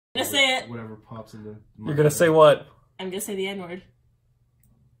I'm gonna say it. Whatever pops into. You're gonna say what? I'm gonna say the N-word.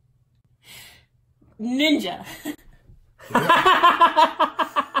 Ninja.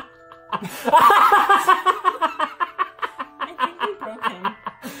 I think we broke him.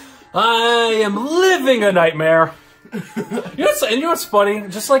 I am living a nightmare. You know what's funny?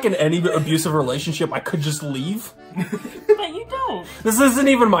 Just like in any abusive relationship, I could just leave. But you don't. This isn't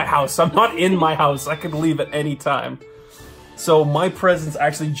even my house. I'm not in my house. I could leave at any time. So my presence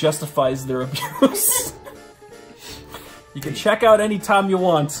actually justifies their abuse. You can check out anytime you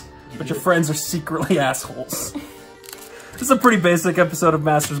want, but your friends are secretly assholes. This is a pretty basic episode of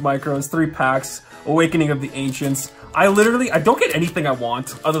Masters Micros. 3 packs, Awakening of the Ancients. I don't get anything I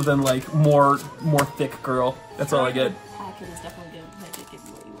want other than like more thick girl. That's all I get. The packet is definitely good. I did give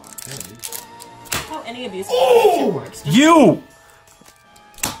you what you want. How any abuse works. You!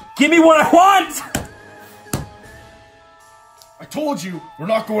 Give me what I want! I told you, we're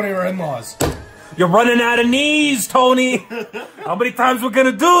not going to our in-laws. You're running out of knees, Tony! How many times we're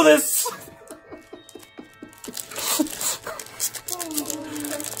gonna do this?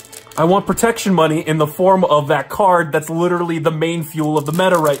 I want protection money in the form of that card that's literally the main fuel of the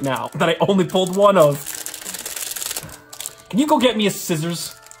meta right now, that I only pulled one of. Can you go get me a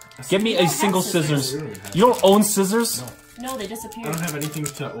scissors? Get me a single scissors. You don't own scissors? No, they disappeared. I don't have anything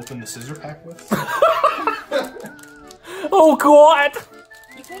to open the scissor pack with. Oh god!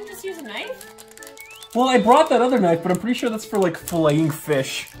 You couldn't just use a knife? Well, I brought that other knife, but I'm pretty sure that's for like filleting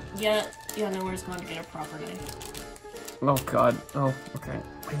fish. Yeah, Knowhere's going to get a proper knife. Oh god. Oh, okay.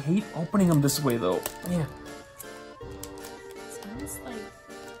 I hate opening them this way though. Yeah. Sounds like...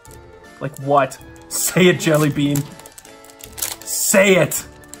 Like what? Say it, Jellybean. Say it!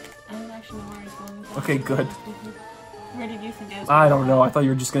 I don't actually know where he's going. Okay, good. Where did you think I was I don't know. I thought you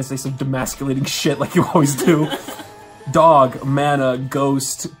were just gonna say some demasculating shit like you always do. Dog, Mana,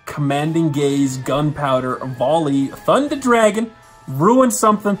 Ghost, Commanding Gaze, Gunpowder, Volley, Thunder Dragon, Ruin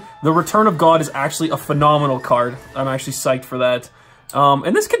Something. The Return of God is actually a phenomenal card. I'm actually psyched for that.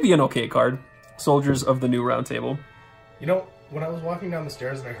 And this could be an okay card. Soldiers of the New Round Table. You know, when I was walking down the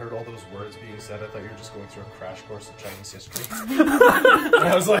stairs and I heard all those words being said, I thought you were just going through a crash course of Chinese history. And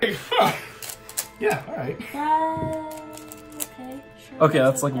I was like, huh. Yeah, alright. Okay, sure. Okay,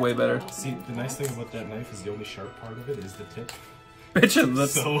 that's like way better. See, the nice thing about that knife is the only sharp part of it is the tip. Bitchin',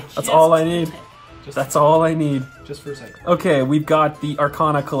 that's Just all I need. Just, That's all I need. Just for a second. Okay, we've got the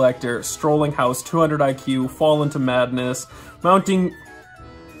Arcana Collector, Strolling House, 200 IQ, Fall into Madness, Mountain,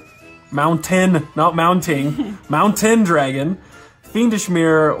 not mounting, Mountain Dragon, Fiendish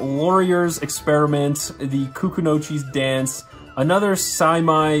Mirror, Warrior's Experiment, the Kukunochi's Dance, another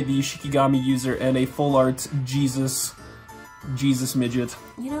Saimai, the Shikigami user, and a full art Jesus midget.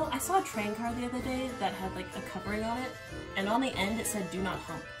 You know, I saw a train car the other day that had like a covering on it, and on the end it said "Do not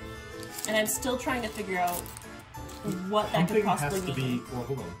hump." And I'm still trying to figure out what that could possibly has to mean. be, well,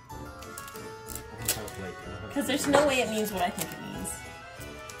 hold on. Because there's no way it means what I think it means.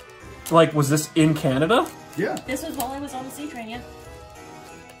 Like, was this in Canada? Yeah. This was while I was on the C train, yeah.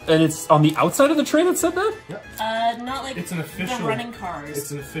 And it's on the outside of the train that said that? Yeah. Not like it's an official, the running cars.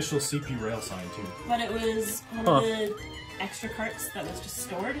 It's an official CP rail sign, too. But it was one of the extra carts that was just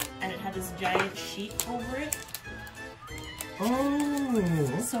stored, and it had this giant sheet over it. Oh,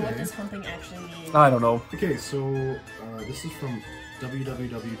 okay. So what does humping actually mean? I don't know. Okay, so this is from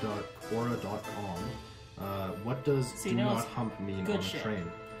www.quora.com. What does "do not hump" mean on a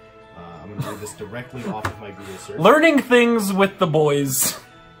train? I'm going to read this directly off of my Google search. Learning things with the boys.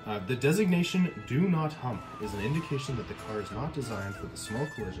 The designation "do not hump" is an indication that the car is not designed for the small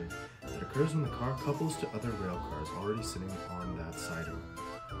collision that occurs when the car couples to other rail cars already sitting on that siding.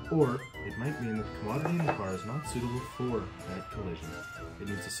 Or, it might mean that the commodity in the car is not suitable for that collision. It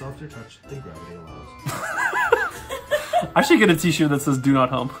needs a softer touch than gravity allows. I should get a t-shirt that says "Do not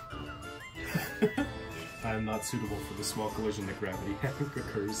hump." I am not suitable for the small collision that gravity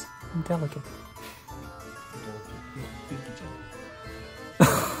occurs. I'm delicate.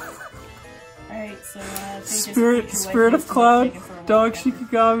 Alright, so Spirit of Cloud, Dog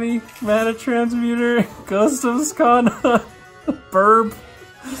Shikigami, Mana Transmuter, Ghost of Skana, Burb,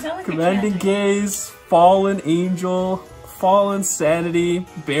 like Commanding Gaze, Fallen Angel, Fallen Sanity,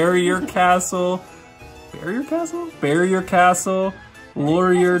 Barrier Castle,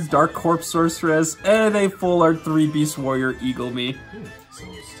 Warrior, Dark Corpse Sorceress, and a full art 3 Beast Warrior Eagle Me. So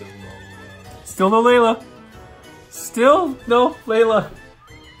still no Layla. Still no Layla.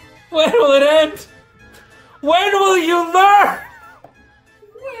 When will it end? When will you learn?